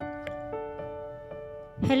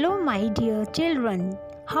Hello, my dear children.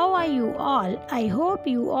 How are you all? I hope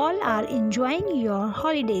you all are enjoying your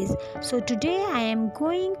holidays. So, today I am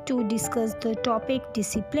going to discuss the topic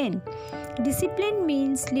discipline. Discipline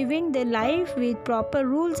means living the life with proper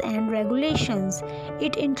rules and regulations.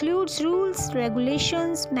 It includes rules,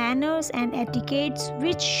 regulations, manners, and etiquettes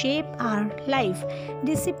which shape our life.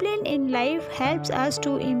 Discipline in life helps us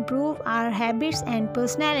to improve our habits and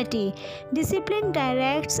personality. Discipline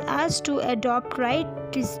directs us to adopt right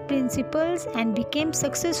principles and become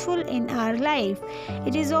successful in our life.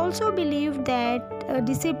 It is also believed that a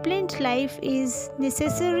disciplined life is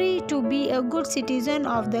necessary to be a good citizen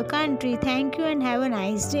of the country. Thank you and have a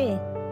nice day.